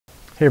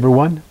Hey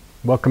everyone,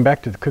 welcome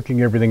back to the Cooking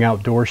Everything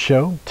Outdoors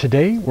show.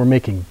 Today we're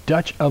making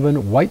Dutch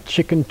oven white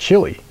chicken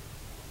chili,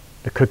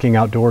 the cooking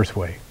outdoors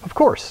way, of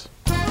course.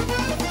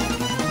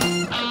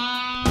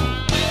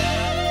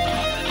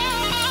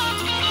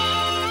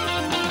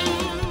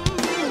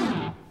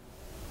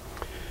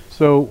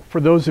 So for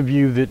those of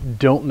you that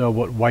don't know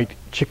what white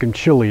chicken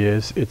chili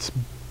is, it's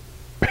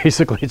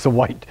basically a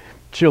white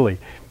chili.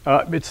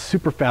 It's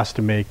super fast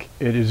to make.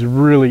 It is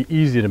really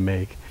easy to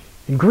make.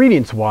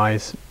 Ingredients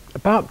wise,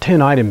 about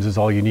 10 items is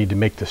all you need to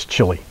make this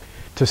chili.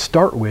 To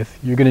start with,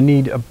 you're going to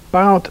need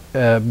about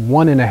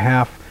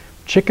 1.5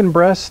 chicken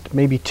breast,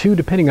 maybe 2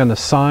 depending on the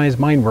size.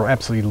 Mine were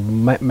absolutely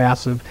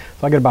massive,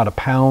 so I got about 1.5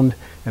 pounds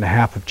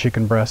of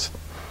chicken breast.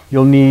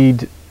 You'll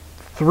need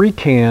 3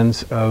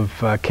 cans of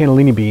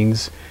cannellini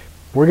beans.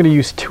 We're going to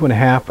use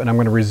 2.5, and I'm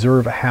going to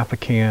reserve 1/2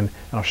 can, and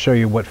I'll show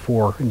you what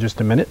for in just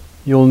a minute.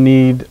 You'll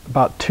need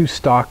about 2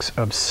 stalks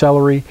of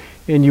celery,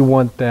 and you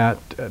want that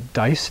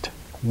diced.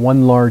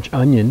 1 large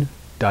onion,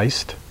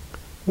 diced.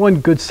 1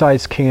 good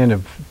sized can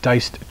of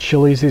diced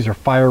chilies. These are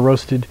fire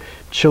roasted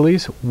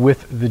chilies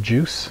with the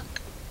juice.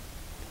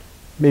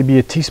 Maybe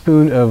a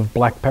teaspoon of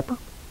black pepper.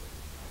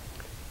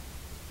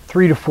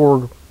 3 to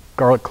 4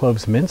 garlic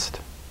cloves minced.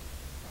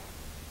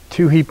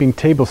 2 heaping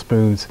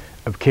tablespoons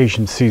of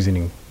Cajun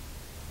seasoning.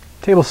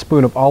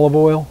 Tablespoon of olive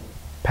oil,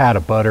 pat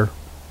of butter,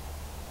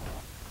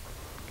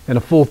 and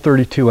a full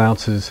 32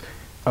 ounces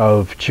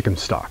of chicken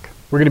stock.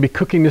 We're going to be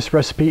cooking this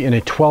recipe in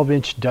a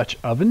 12-inch Dutch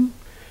oven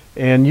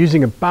and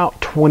using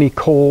about 20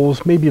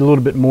 coals, maybe a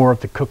little bit more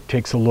if the cook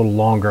takes a little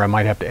longer. I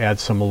might have to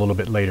add some a little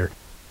bit later.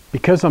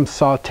 Because I'm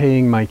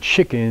sauteing my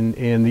chicken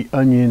and the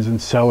onions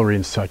and celery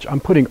and such, I'm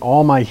putting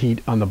all my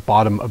heat on the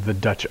bottom of the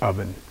Dutch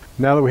oven.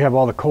 Now that we have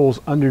all the coals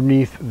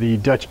underneath the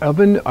Dutch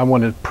oven, I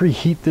want to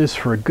preheat this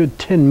for a good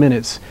 10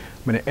 minutes.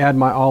 I'm going to add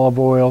my olive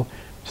oil,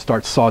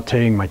 start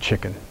sauteing my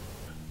chicken.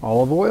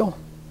 Olive oil.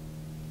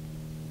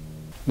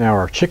 Now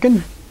our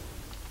chicken.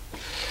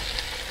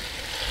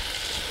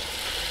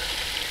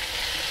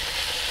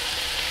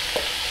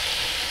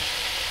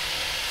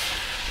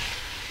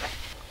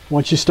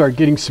 Once you start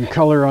getting some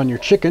color on your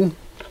chicken,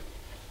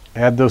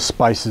 add those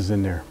spices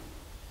in there.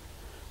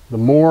 The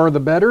more the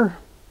better,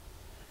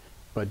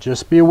 but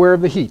just be aware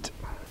of the heat.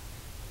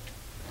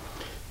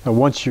 Now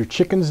once your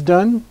chicken's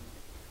done,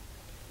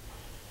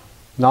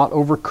 not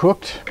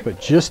overcooked,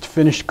 but just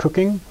finished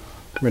cooking,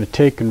 we're going to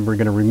take and we're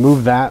going to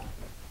remove that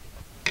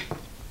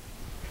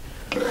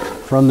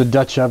from the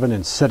Dutch oven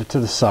and set it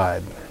to the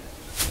side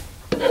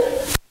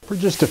for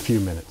just a few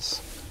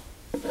minutes.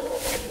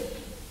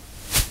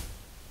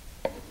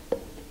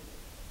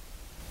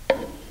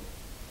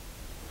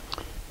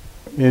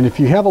 And if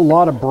you have a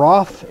lot of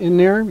broth in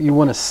there, you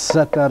want to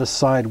set that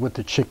aside with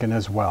the chicken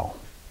as well.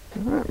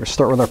 All right, we'll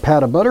start with our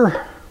pat of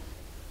butter.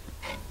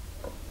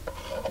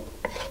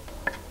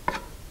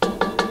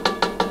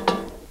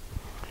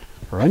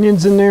 Our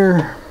onions in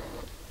there.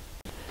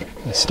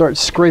 And start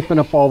scraping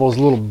up all those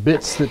little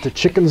bits that the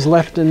chicken's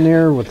left in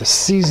there with the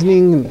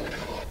seasoning.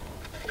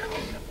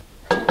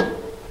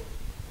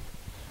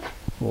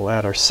 We'll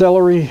add our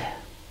celery.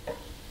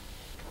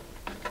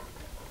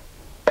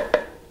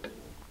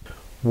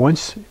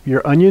 Once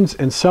your onions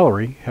and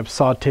celery have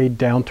sauteed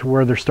down to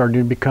where they're starting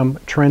to become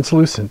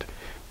translucent,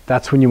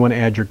 that's when you want to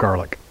add your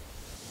garlic.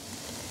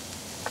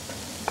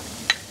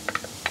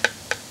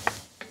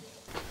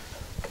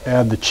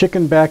 Add the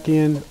chicken back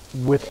in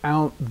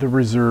without the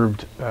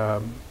reserved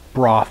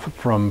broth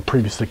from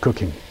previously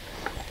cooking.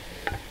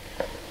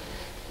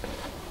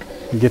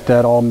 Get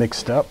that all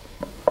mixed up.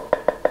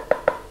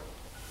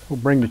 We'll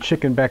bring the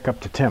chicken back up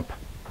to temp.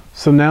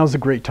 So now's a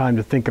great time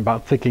to think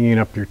about thickening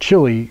up your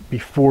chili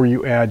before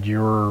you add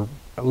your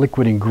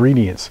liquid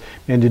ingredients.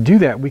 And to do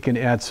that, we can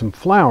add some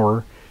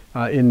flour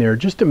in there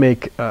just to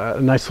make a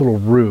nice little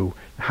roux.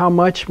 How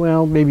much?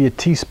 Well, maybe a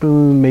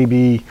teaspoon,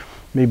 maybe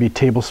a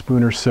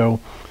tablespoon or so.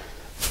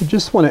 We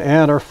just want to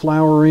add our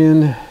flour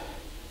in,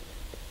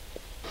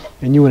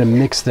 and you want to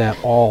mix that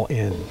all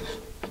in.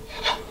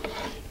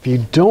 If you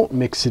don't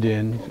mix it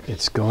in,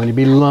 it's going to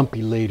be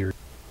lumpy later.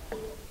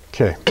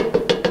 Okay.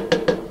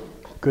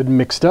 Good and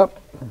mixed up.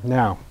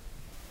 Now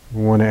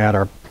we want to add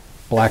our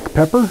black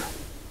pepper.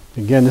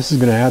 Again, this is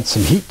going to add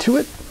some heat to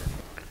it.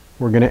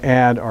 We're going to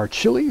add our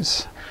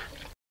chilies.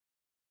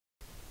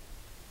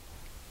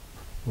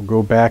 We'll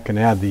go back and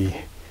add the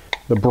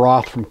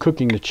broth from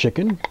cooking the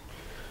chicken.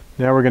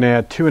 Now we're going to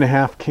add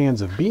 2.5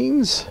 cans of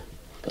beans.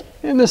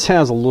 And this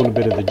has a little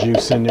bit of the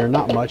juice in there,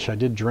 not much. I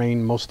did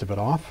drain most of it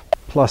off.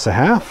 Plus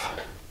 1/2.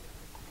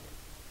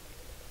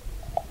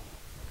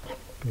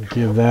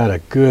 Give that a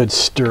good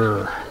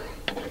stir.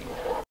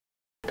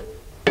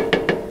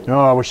 Oh,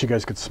 I wish you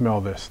guys could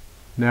smell this.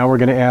 Now we're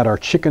going to add our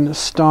chicken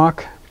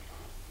stock.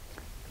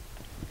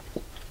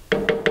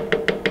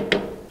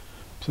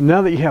 So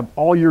now that you have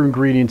all your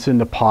ingredients in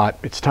the pot,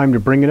 it's time to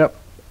bring it up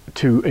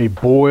to a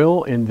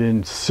boil and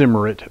then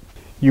simmer it.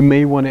 You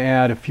may want to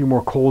add a few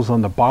more coals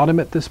on the bottom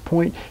at this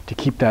point to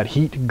keep that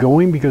heat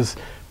going, because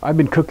I've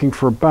been cooking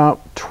for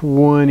about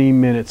 20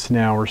 minutes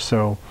now or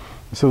so.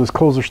 So those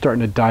coals are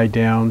starting to die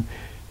down.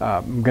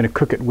 I'm going to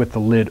cook it with the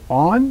lid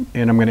on,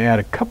 and I'm going to add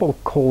a couple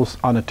coals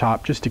on the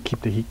top just to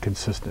keep the heat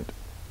consistent.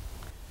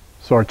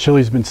 So our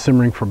chili's been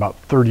simmering for about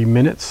 30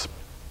 minutes.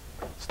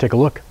 Let's take a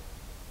look.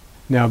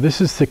 Now this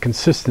is the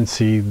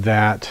consistency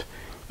that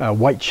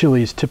white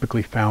chili is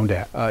typically found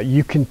at.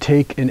 You can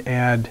take and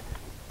add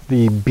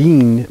the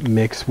bean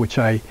mix, which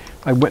I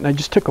went and I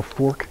just took a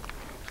fork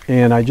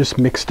and I just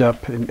mixed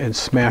up and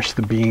smashed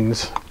the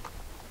beans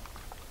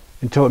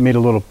until it made a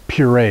little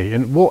puree.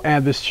 And we'll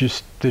add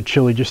this the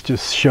chili just to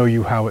show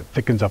you how it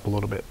thickens up a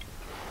little bit.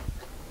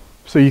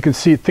 So you can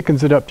see it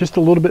thickens it up just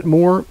a little bit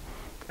more.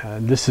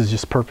 This is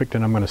just perfect,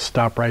 and I'm going to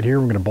stop right here.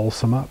 We're going to bowl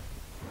some up.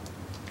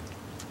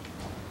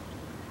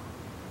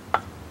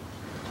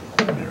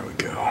 There we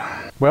go.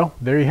 Well,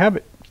 there you have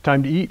it. It's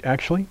time to eat,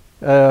 actually.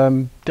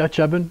 Dutch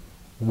oven,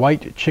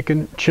 white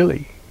chicken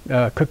chili.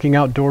 Cooking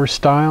outdoor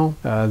style.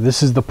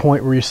 This is the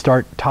point where you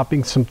start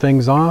topping some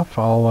things off.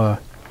 I'll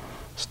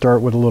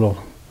start with a little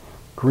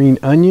green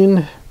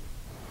onion.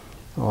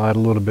 I'll add a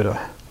little bit of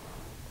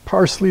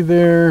parsley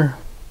there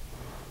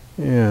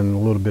and a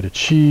little bit of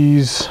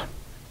cheese.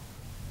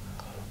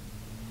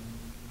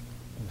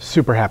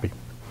 Super happy.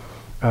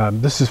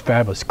 This is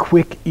fabulous.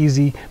 Quick,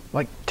 easy,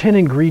 like 10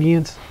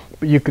 ingredients,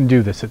 but you can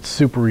do this. It's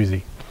super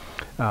easy.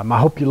 I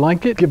hope you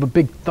liked it. Give a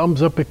big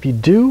thumbs up if you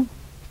do.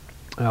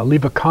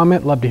 Leave a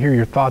comment. Love to hear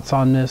your thoughts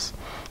on this.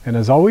 And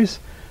as always,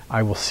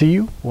 I will see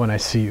you when I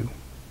see you.